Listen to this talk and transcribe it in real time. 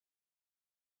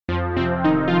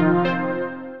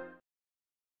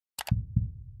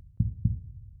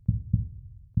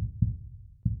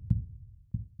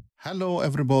Hello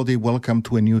everybody, welcome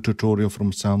to a new tutorial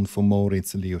from Sound for More.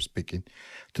 It's Leo speaking.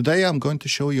 Today I'm going to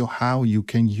show you how you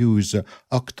can use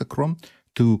Octachron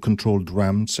to control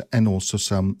drums and also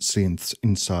some synths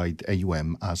inside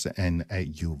AUM as an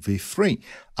AUv3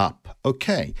 app.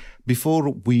 Okay, before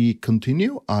we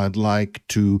continue, I'd like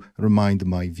to remind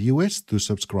my viewers to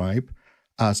subscribe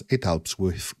as it helps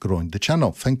with growing the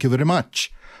channel. Thank you very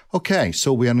much. Okay,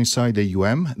 so we are inside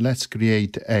AUM. Let's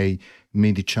create a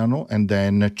Midi channel and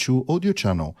then two audio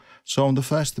channel. So on the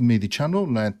first Midi channel,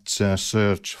 let's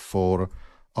search for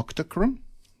Octachron.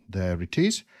 There it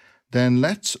is. Then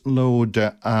let's load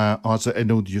as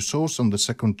an audio source on the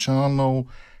second channel,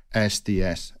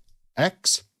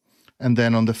 SDS-X. And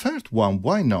then on the third one,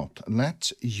 why not?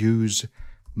 Let's use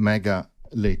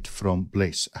Megalit from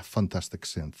Bleass, a fantastic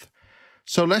synth.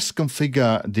 So let's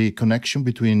configure the connection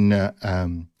between the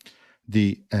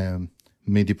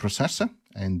MIDI processor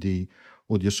and the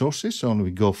audio sources. So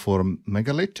we go for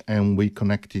Megalit and we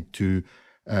connect it to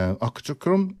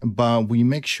Octachron, but we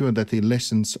make sure that it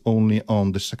listens only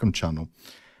on the second channel.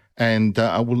 And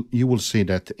you will see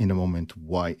that in a moment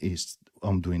why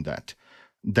I'm doing that.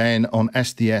 Then on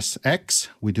SDS-X,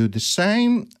 we do the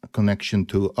same connection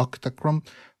to Octachron,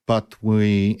 but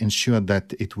we ensure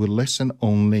that it will listen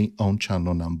only on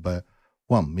channel number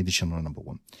 1, MIDI channel number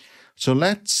 1. So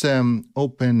let's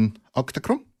open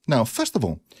Octachron. Now, first of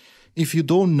all, if you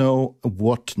don't know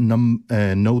what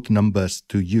note numbers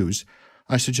to use,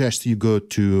 I suggest you go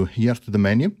to here to the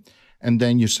menu, and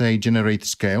then you say generate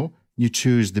scale. You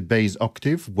choose the bass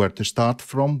octave, where to start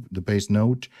from, the bass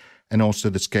note, and also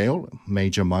the scale,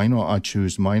 major, minor. I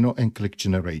choose minor and click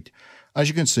generate. As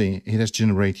you can see, it has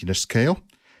generated a scale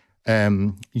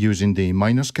using the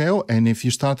minor scale. And if you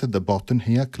start at the bottom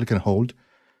here, click and hold,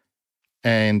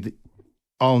 and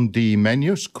on the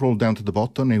menu, scroll down to the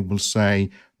bottom, it will say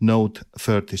note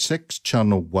 36,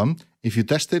 channel 1. If you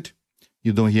test it,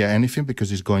 you don't hear anything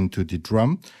because it's going to the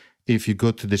drum. If you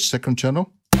go to the second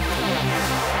channel,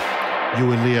 you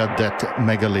will hear that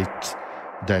Megalit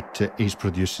that is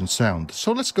producing sound.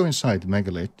 So let's go inside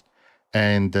Megalit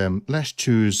and let's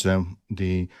choose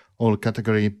the all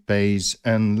category bass,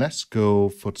 and let's go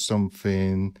for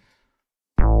something.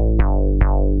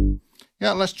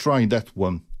 Yeah, let's try that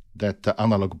one, that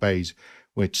analog bass,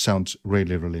 which sounds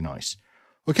really, really nice.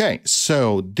 Okay,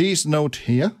 so this note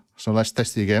here, so let's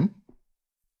test it again.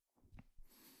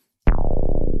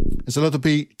 It's a little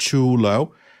bit too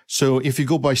low. So if you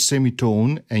go by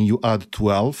semitone and you add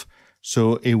 12,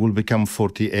 so it will become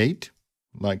 48,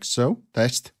 like so.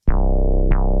 Test.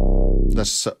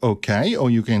 That's okay, or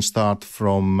you can start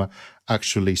from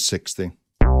actually 60.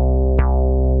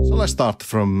 So let's start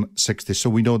from 60, so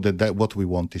we know that what we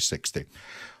want is 60.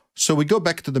 So we go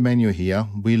back to the menu here,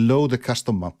 we load the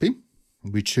custom mapping,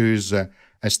 we choose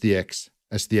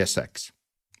SDS-X.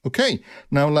 Okay,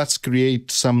 now let's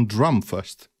create some drum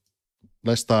first.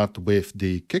 Let's start with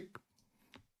the kick,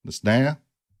 the snare,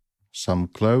 some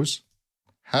close,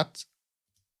 hi-hat,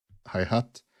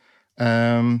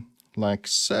 like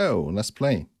so. Let's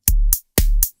play.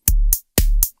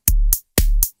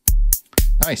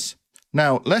 Nice.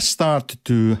 Now let's start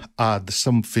to add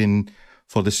something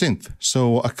for the synth.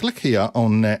 So I click here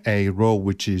on a row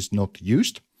which is not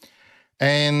used.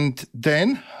 And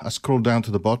then I scroll down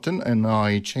to the bottom and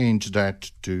I change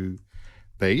that to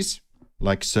bass,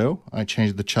 like so. I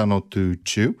change the channel to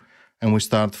 2 and we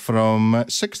start from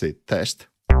 60. Test.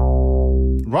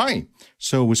 Right.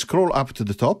 So we scroll up to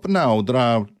the top. Now there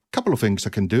are a couple of things I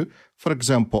can do. For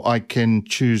example, I can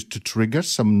choose to trigger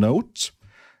some notes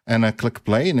and I click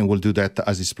play and it will do that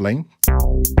as it's playing.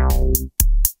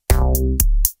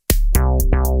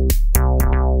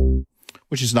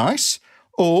 Which is nice.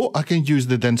 Or I can use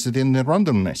the density and the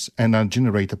randomness and I'll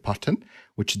generate a pattern,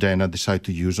 which then I decide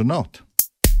to use or not.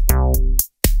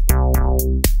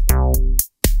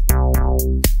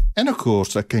 And of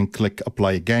course, I can click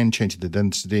apply again, change the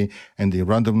density and the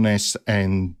randomness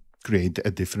and create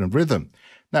a different rhythm.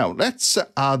 Now, let's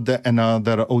add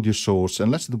another audio source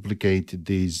and let's duplicate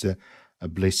this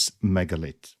Bleass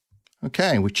Megalit.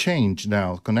 Okay, we change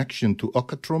now connection to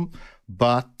Octachron,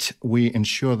 but we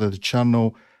ensure that the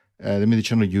channel, the MIDI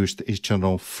channel used is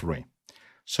channel 3.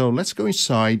 So let's go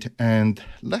inside and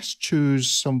let's choose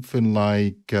something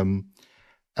like,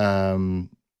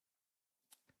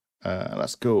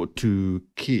 let's go to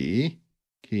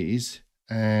keys,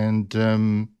 and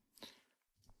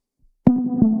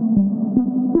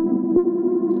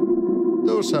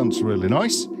those sounds really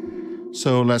nice.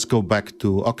 So let's go back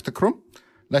to Octachron.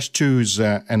 Let's choose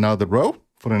another row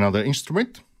for another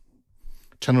instrument,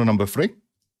 channel number 3.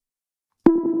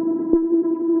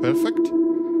 Perfect.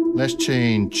 Let's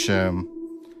change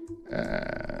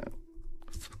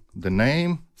the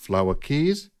name, flower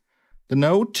keys, the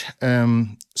note,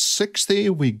 60,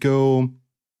 we go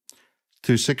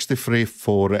to 63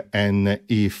 for an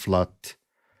E flat,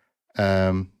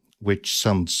 which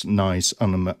sounds nice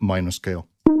on a minor scale.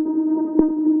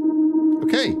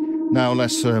 Okay, now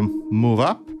let's move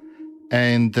up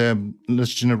and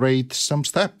let's generate some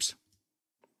steps.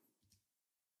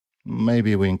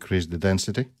 Maybe we increase the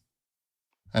density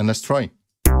and let's try.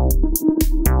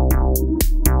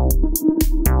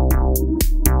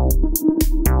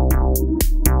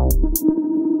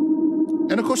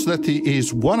 And of course, that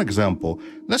is one example.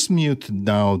 Let's mute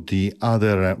now the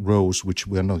other rows which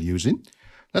we are not using.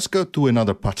 Let's go to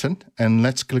another pattern and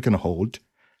let's click and hold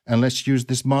and let's use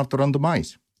the Smart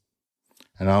Randomize.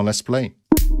 And now let's play.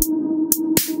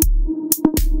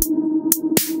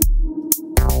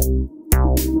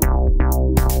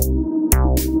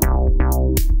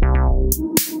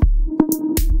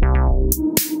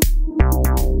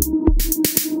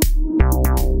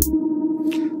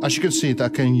 As you can see, I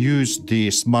can use the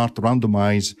Smart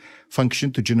Randomize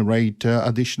function to generate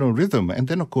additional rhythm. And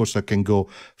then, of course, I can go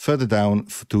further down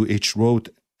to each row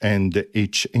and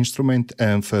each instrument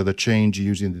and further change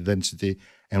using the density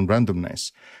and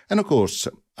randomness. And of course,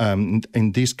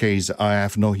 in this case, I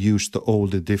have not used all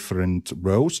the different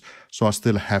rows. So I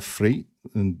still have 3,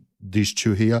 these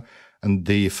 2 here, and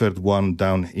the third one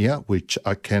down here, which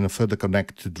I can further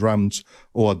connect to drums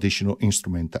or additional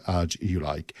instrument as you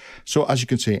like. So as you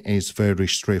can see, it's very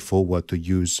straightforward to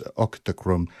use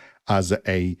Octachron as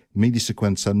a MIDI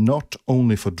sequencer, not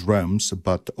only for drums,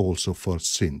 but also for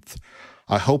synth.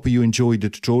 I hope you enjoyed the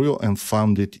tutorial and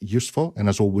found it useful. And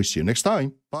as always, see you next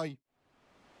time. Bye.